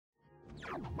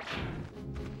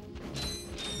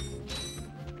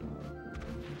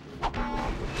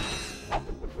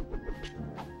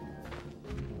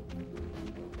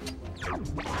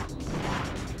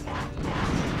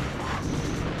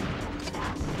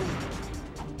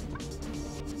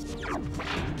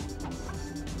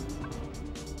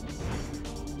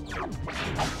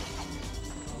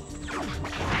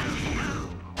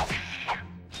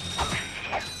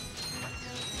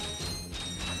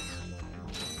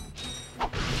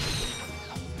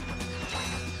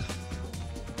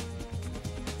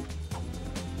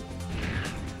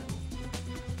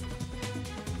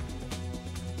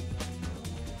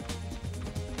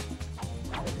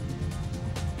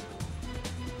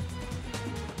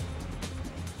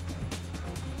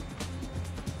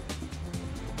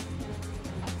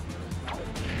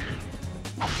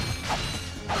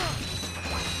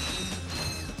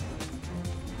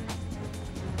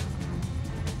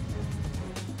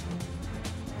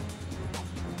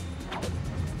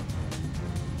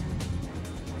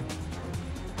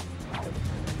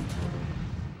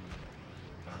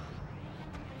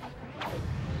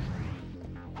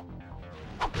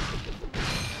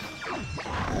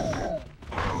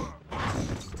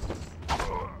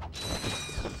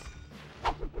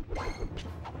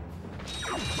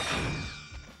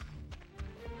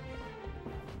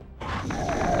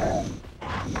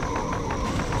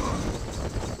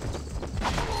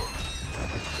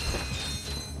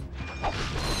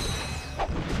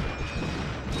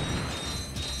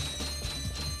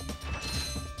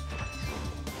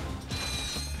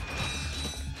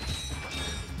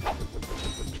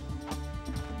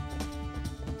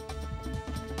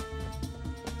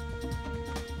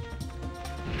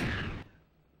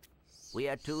We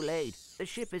are too late. The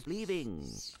ship is leaving.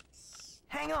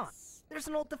 Hang on. There's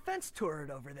an old defense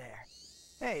turret over there.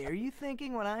 Hey, are you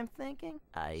thinking what I'm thinking?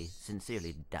 I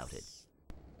sincerely doubt it.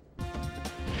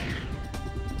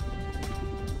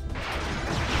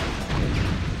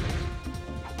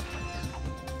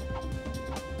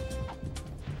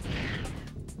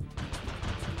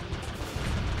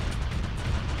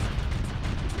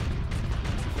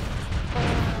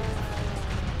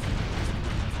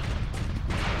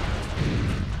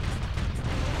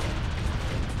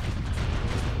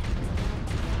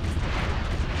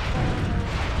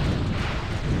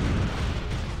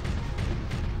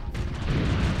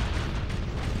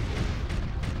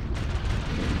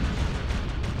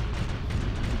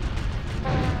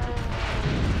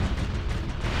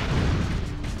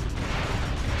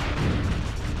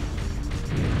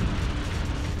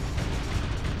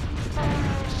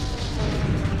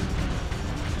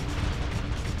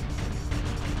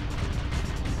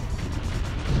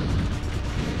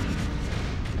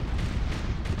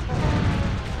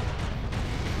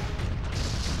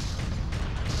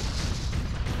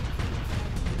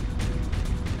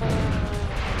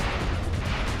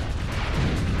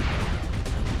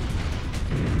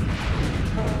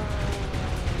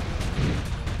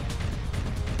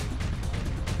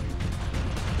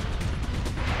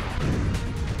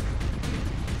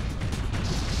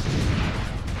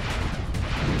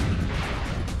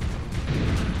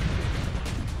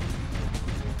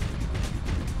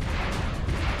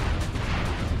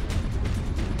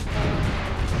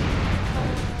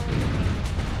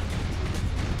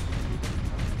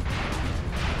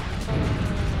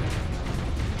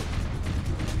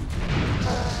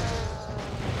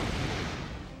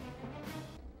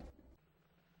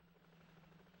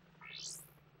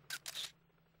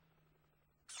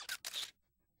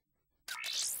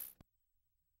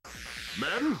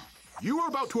 Men, you are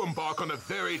about to embark on a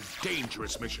very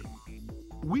dangerous mission.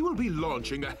 We will be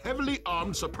launching a heavily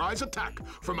armed surprise attack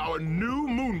from our new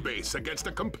moon base against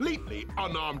a completely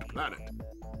unarmed planet.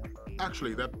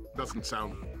 Actually, that doesn't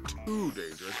sound too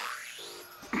dangerous.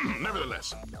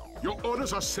 Nevertheless, your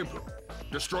orders are simple.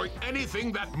 Destroy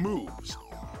anything that moves.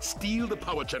 Steal the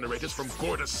power generators from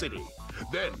Gorda City.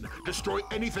 Then destroy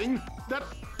anything that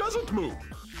doesn't move.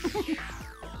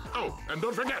 Oh, and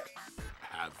don't forget,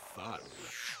 have fun.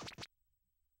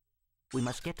 We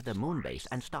must get to the moon base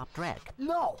and stop Drek.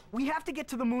 No! We have to get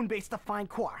to the moon base to find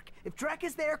Quark. If Drek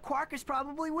is there, Quark is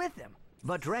probably with him.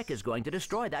 But Drek is going to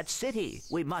destroy that city.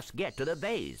 We must get to the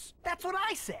base. That's what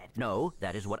I said. No,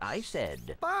 that is what I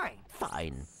said. Fine.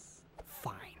 Fine.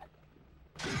 Fine.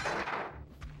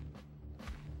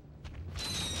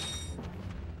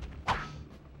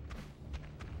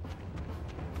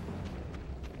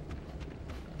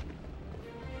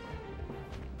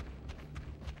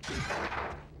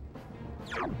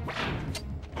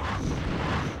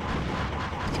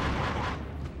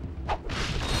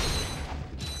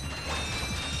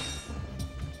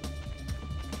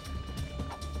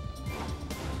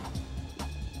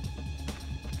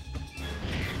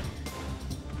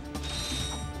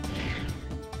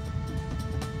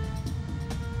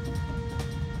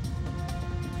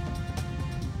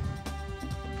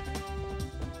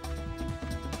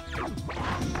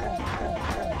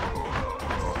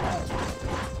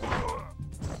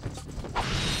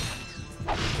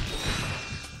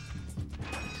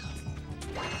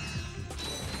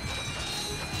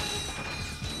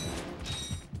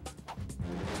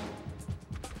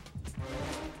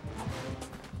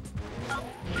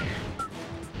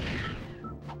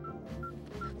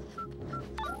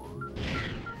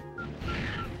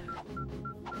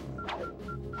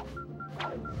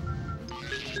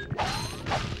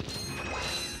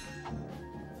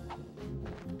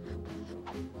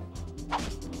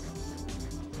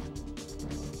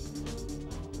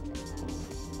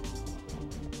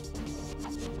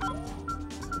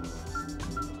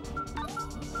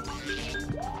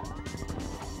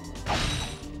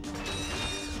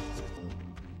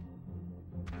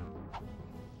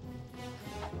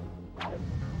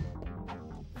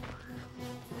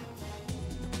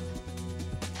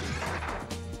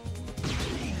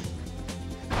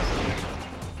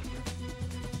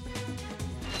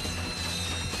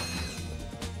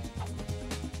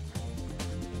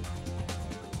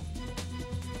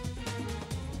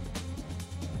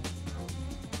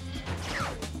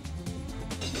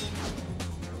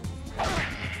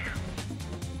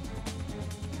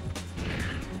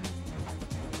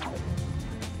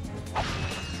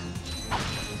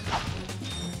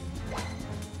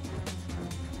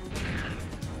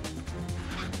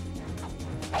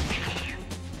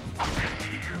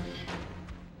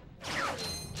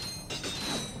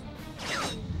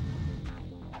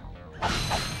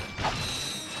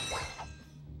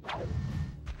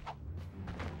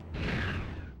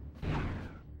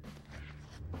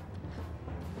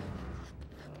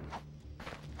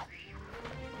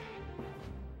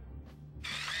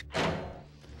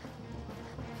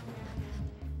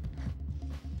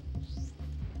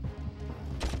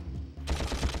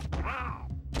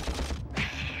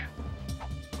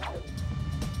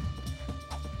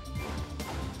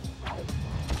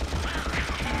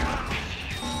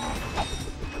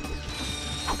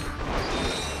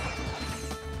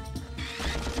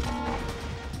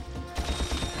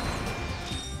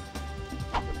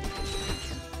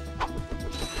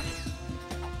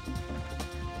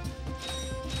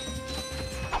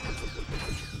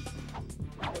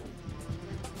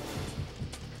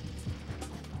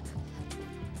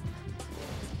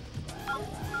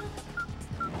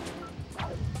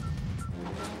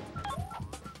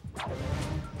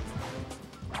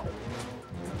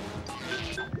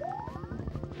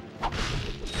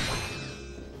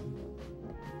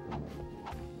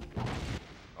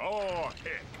 Oh,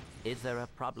 heck. Is there a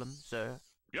problem, sir?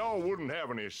 Y'all wouldn't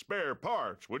have any spare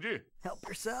parts, would you? Help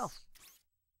yourself.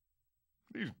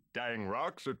 These dang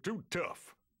rocks are too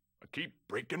tough. I keep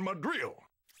breaking my drill.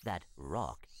 That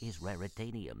rock is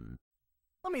raritanium.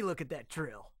 Let me look at that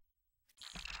drill.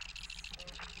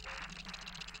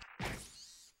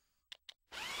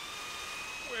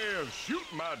 Well, shoot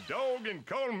my dog and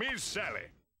call me Sally.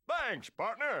 Thanks,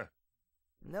 partner.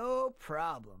 No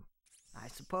problem. I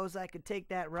suppose I could take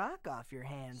that rock off your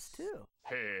hands, too.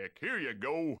 Heck, here you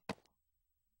go.